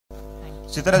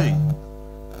Sitaraji,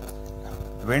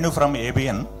 Venu from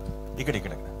ABN,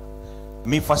 ఇక్కడ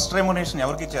మీ first remuneration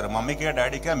ఎవరికి ఇచ్చారు? మమ్మీకా,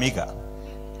 డాడీకా, మీకా?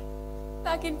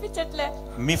 నాకు వినిపించట్లే.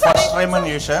 మీ ఫస్ట్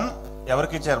రెమ్యునరేషన్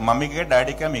ఎవరికి ఇచ్చారు? మమ్మీకా,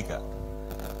 డాడీకా, మీకా?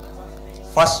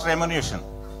 ఫస్ట్ రెమ్యునరేషన్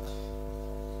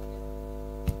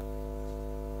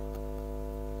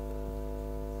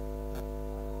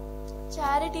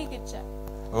చారిటీకి ఇచ్చా.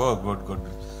 ఓ గుడ్ గుడ్.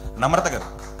 నమ్రత గారు,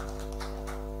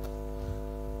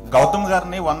 గౌతమ్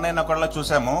గారిని 191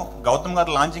 చూసాము. గౌతమ్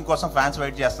గారు లాంచింగ్ కోసం ఫ్యాన్స్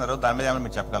వెయిట్ చేస్తున్నారు, దాని మీద ఏమైనా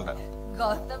మీరు చెప్పగలరా?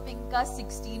 గౌతమ్ ఇంకా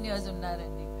 16 years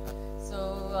ఉన్నారండి. సో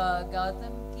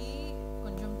గౌతమ్ కి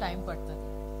కొంచెం టైం పడుతుంది.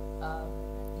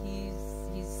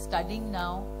 he's studying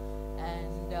now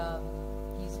and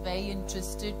he's very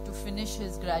interested to finish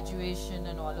his graduation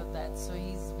and all of that, so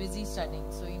he's busy studying.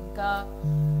 So ఇంకా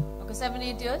ఒక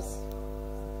 7-8 years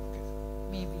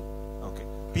maybe. Okay.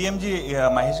 PMG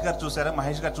Mahesh గారు చూసారా?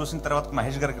 మహేష్ గారు చూసిన తర్వాత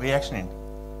మహేష్ గారికి రియాక్షన్ ఏంటి?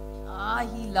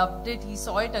 He loved it. He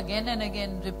saw it again and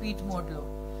again, repeat mode lo,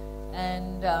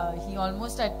 and he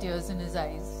almost had tears in his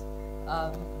eyes.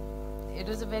 It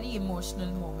was a very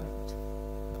emotional moment.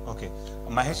 Okay.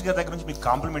 Mahesh గారి దగ్గర నుంచి మీకు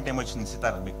కాంప్లిమెంట్ ఏమొచ్చింది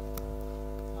సితారా మీకు?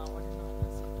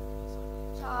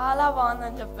 చాలా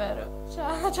బాగుందని చెప్పారు.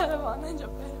 చాలా బాగుందని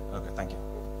చెప్పారు. Okay, thank you.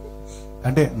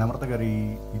 అంటే నమ్రత గారి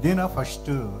ఇదేనా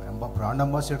ఫస్ట్ బ్రాండ్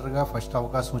అంబాసిడర్ గా ఫస్ట్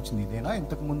అవకాశం వచ్చింది ఇదేనా?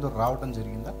 ఇంతకు ముందు రావడం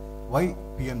జరిగిందా? వై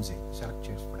పిఎంజీ సెలెక్ట్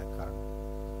చేసుకోవడానికి కారణం?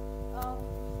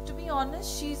 To be honest,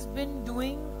 she's been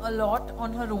doing a lot on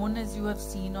her own, as you have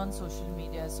seen on social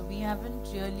media, so we haven't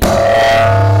really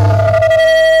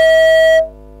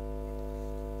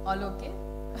all okay.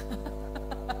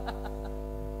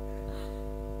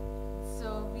 So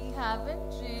we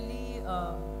haven't really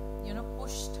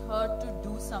pushed her to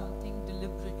do something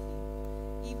deliberately.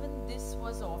 Even this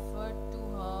was offered to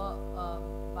her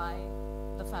by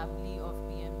the family of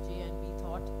PMJ, and we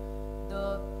thought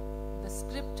the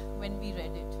script, when we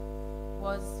read it,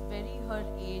 was very her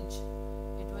age.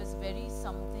 It was very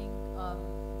something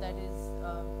that is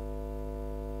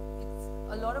it's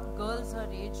a lot of girls her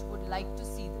age would like to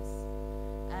see this,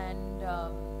 and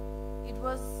it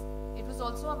was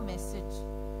also a message.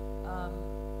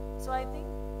 So I think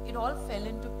it all fell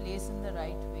into place in the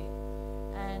right way,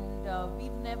 and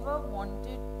we've never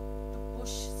wanted to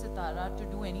push Sitara to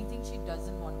do anything she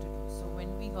doesn't want to do. So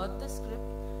when we heard the script,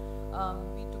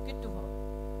 we took it to her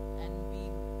and we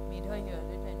made her hear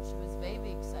it, and she was very,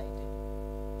 very excited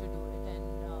to do it,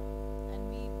 and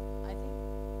I think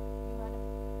we had a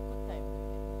good time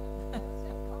doing it.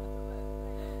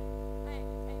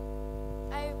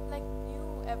 I knew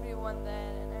everyone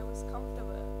there, and I was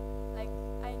comfortable. Like,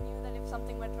 I knew that if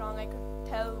something went wrong, I could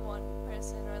tell one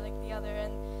person or the other,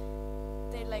 and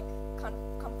they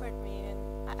comfort me, and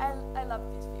I love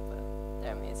these people.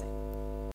 They're amazing.